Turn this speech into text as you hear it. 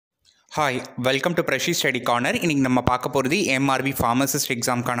Hi, welcome to Precious Study Corner. இன்னைக்கு நம்ம பார்க்க போகிறது MRB PHARMACIST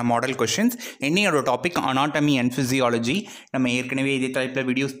எக்ஸாம்க்கான மாடல் கொஷின்ஸ். இன்னையோட டாபிக் அனாட்டமி அண்ட் ஃபிசியாலஜி. நம்ம ஏற்கனவே இதே டைப்பில்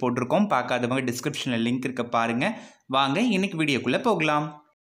வீடியோஸ் போட்டிருக்கோம். பார்க்காதவங்க டிஸ்கிரிப்ஷனில் லிங்க் இருக்க பாருங்கள். வாங்க இன்னைக்கு வீடியோக்குள்ளே போகலாம்.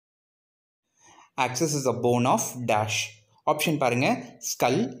 Axis is a bone of dash. Option பாருங்கள்,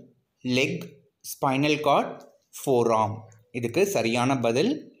 ஸ்கல், லெக், ஸ்பைனல் கார்ட், ஃபோர்ஆர்ம். இதுக்கு சரியான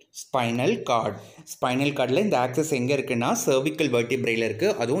பதில் ஸ்பைனல் கார்டு. ஸ்பைனல் கார்டில் இந்த ஆக்சஸ் எங்கே இருக்குன்னா சர்விக்கல் வெர்டிப்ரேயில்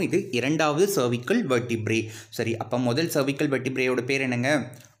இருக்குது. அதுவும் இது இரண்டாவது சர்விக்கல் வெர்டிப்ரே. சரி, அப்போ முதல் சர்விக்கல் வெர்டிப்ரேயோட பேர் என்னங்க?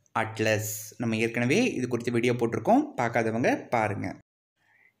 அட்லஸ். நம்ம ஏற்கனவே இது குறித்து வீடியோ போட்டிருக்கோம், பார்க்காதவங்க பாருங்கள்.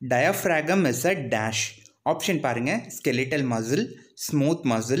 டயஃப்ராகம் இஸ் அ டேஷ். ஆப்ஷன் பாருங்கள், skeletal muscle, smooth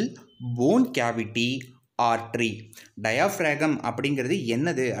muscle, phone cavity, artery. டயாஃப்ராகம் அப்படிங்கிறது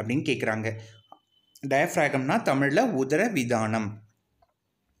என்னது அப்படின்னு கேட்குறாங்க. டயாஃப்ராகம்னா தமிழில் உதர விதானம்.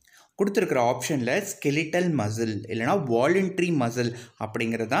 கொடுத்துருக்கிற ஆப்ஷனில் ஸ்கெலிட்டல் மசில் இல்லைனா வாலண்ட்ரி மசில்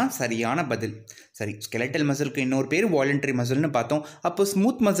அப்படிங்கிறது தான் சரியான பதில். சரி, ஸ்கெலிட்டல் மசிலுக்கு இன்னொரு பேர் வாலண்ட்ரி மசில்னு பார்த்தோம். அப்போ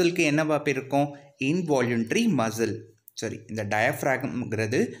ஸ்மூத் மசிலுக்கு என்னவா பேர் இருக்கும்? Involuntary muscle. சரி, இந்த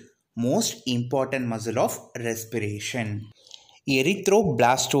டயஃப்ராகம்ங்கிறது most important muscle of respiration.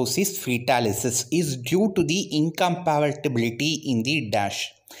 Erythroblastosis fetalis is due to the incompatibility in the dash.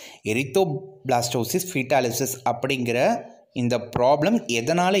 Erythroblastosis fetalis அப்படிங்கிற இந்த ப்ராப்ளம்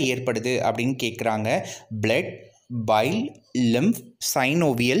எதனால் ஏற்படுது அப்படின்னு கேட்குறாங்க. Blood, file, lymph,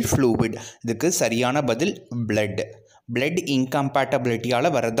 synovial fluid. இதுக்கு சரியான பதில் பிளட். பிளட் இன்கம்பேட்டபிலிட்டியால்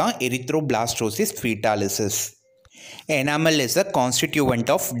வரதான் erythroblastosis ஃபீட்டாலிசிஸ். Enamel is a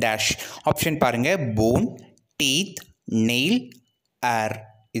constituent of dash. Option பாருங்கள், போன், டீத், நெயில், ஏர்.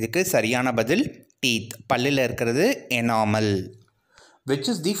 இதுக்கு சரியான பதில் டீத். பல்லில் இருக்கிறது enamel. Which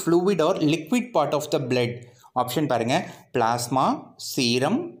is the fluid R liquid part of the blood? Option பாருங்கள், பிளாஸ்மா,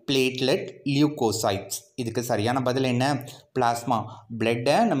 சீரம், பிளேட்லெட், லியூகோசைட்ஸ். இதுக்கு சரியான பதில் என்ன? பிளாஸ்மா.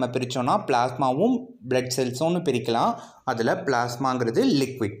 பிளட்டை நம்ம பிரித்தோன்னா பிளாஸ்மாவும் பிளட் செல்ஸும்னு பிரிக்கலாம். அதில் பிளாஸ்மாங்கிறது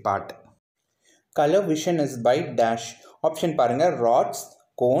liquid part. Colour vision is by dash. Option பாருங்கள், rods,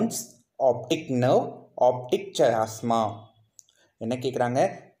 cones, optic nerve, optic சியாஸ்மா. என்ன கேட்குறாங்க?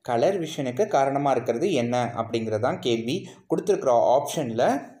 கலர் விஷனுக்கு காரணமாக இருக்கிறது என்ன அப்படிங்கிறது தான் கேள்வி. கொடுத்துருக்குற ஆப்ஷனில்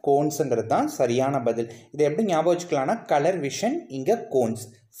கோன்ஸுங்கிறது தான் சரியான பதில். இதை எப்படி ஞாபகம் வச்சுக்கலாம்னா, கலர் விஷன் இங்கே கோன்ஸ்,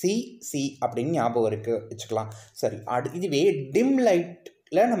 சி அப்படின்னு ஞாபகம் வச்சுக்கலாம். சரி, இதுவே டிம்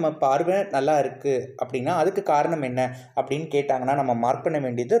லைட்டில் நம்ம பார்வை நல்லா இருக்குது அப்படின்னா அதுக்கு காரணம் என்ன அப்படின்னு கேட்டாங்கன்னா நம்ம மார்க் பண்ண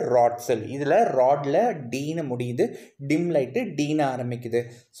வேண்டியது ராட் செல். இதில் ராடில் டீன்னு முடியுது, டிம் லைட்டு டீன்னு ஆரம்பிக்குது.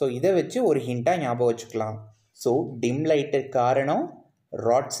 ஸோ இதை வச்சு ஒரு ஹிண்ட்டாக ஞாபகம் வச்சுக்கலாம். ஸோ டிம் லைட்டுக்கு காரணம்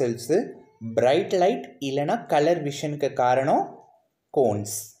ராட் செல்ஸு, பிரைட் லைட் இல்லைனா கலர் விஷனுக்கு காரணம்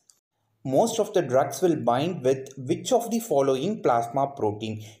cones. Most of the drugs will find with which of the following plasma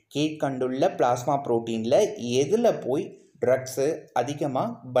protein? கீழ்கண்டுள்ள plasma ப்ரோட்டீனில் எதில் போய் ட்ரக்ஸு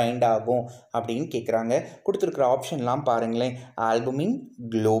அதிகமாக பைண்ட் ஆகும் அப்படின்னு கேட்குறாங்க. கொடுத்துருக்குற ஆப்ஷன்லாம் பாருங்களேன். Albumin,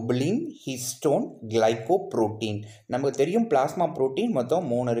 globulin, histone, glycoprotein. நமக்கு தெரியும் பிளாஸ்மா ப்ரோட்டீன் மொத்தம்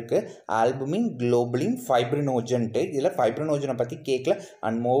 3 இருக்குது. Albumin, globulin, ஃபைப்ரினோஜன்ட்டு. இதில் ஃபைப்ரினோஜனை பற்றி கேட்கல.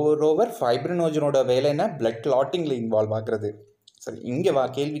 அண்ட் மோரோவர் ஃபைப்ரினோஜனோட வேலை என்ன? பிளட் கிளாட்டிங்கில் இன்வால்வ் ஆகிறது. சரி, இங்கே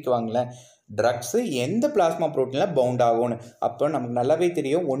கேள்விக்கு வாங்கலேன். ட்ரக்ஸு எந்த பிளாஸ்மா ப்ரோட்டீனில் பவுண்ட் ஆகும்னு. அப்போ நமக்கு நல்லாவே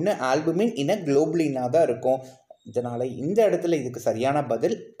தெரியும், ஒன்று ஆல்புமின் இல்லை குளோபுலினாக தான் இருக்கும். இதனால் இந்த இடத்துல இதுக்கு சரியான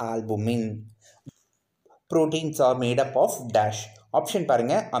பதில் albumin. Proteins R made up of dash. Option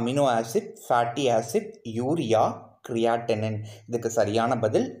பாருங்கள், amino acid, fatty acid, urea, creatinine. இதுக்கு சரியான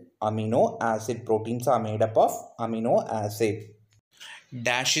பதில் amino acid. Proteins R made up of amino acid.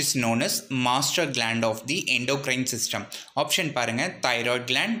 Dash is known as master gland of the endocrine system. Option பாருங்கள், thyroid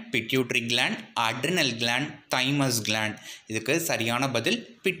gland, pituitary gland, adrenal gland, thymus gland. இதுக்கு சரியான பதில்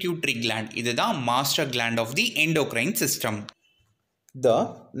pituitary gland. இதுதான் master gland of the endocrine system. The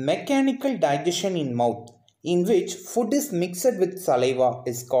mechanical digestion in mouth in which food is mixed with saliva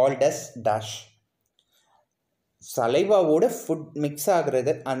is called as dash. சலைவாவோட food mix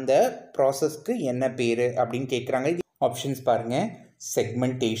ஆகிறது அந்த ப்ராசஸ்க்கு என்ன பேர் அப்படின்னு கேட்குறாங்க. ஆப்ஷன்ஸ் பாருங்கள்,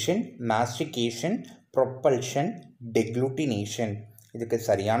 செக்மெண்டேஷன், மாஸ்டிகேஷன், ப்ரொப்பல்ஷன், டெக்ளூட்டினேஷன். இதுக்கு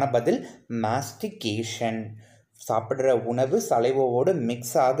சரியான பதில் மாஸ்டிகேஷன். சாப்பிட்ற உணவு சலைவோடு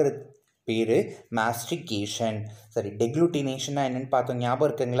மிக்ஸ் ஆகிற பேர் மாஸ்டிகேஷன். சரி, டெக்ளூட்டினேஷன்னா என்னென்னு பார்த்தோம், ஞாபகம்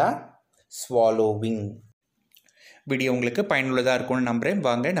இருக்குங்களா? ஸ்வாலோவிங். வீடியோ உங்களுக்கு பயனுள்ளதாக இருக்கும்னு நம்புகிறேன்.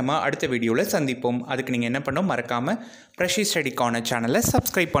 வாங்க நம்ம அடுத்த வீடியோவில் சந்திப்போம். அதுக்கு நீங்கள் என்ன பண்ணணும், மறக்காமல் ப்ரெஷி ஸ்டடி கார்னர் சேனலை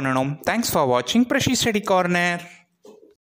சப்ஸ்கிரைப் பண்ணணும். தேங்க்ஸ் ஃபார் வாட்சிங் ப்ரெஷி ஸ்டடி கார்னர்.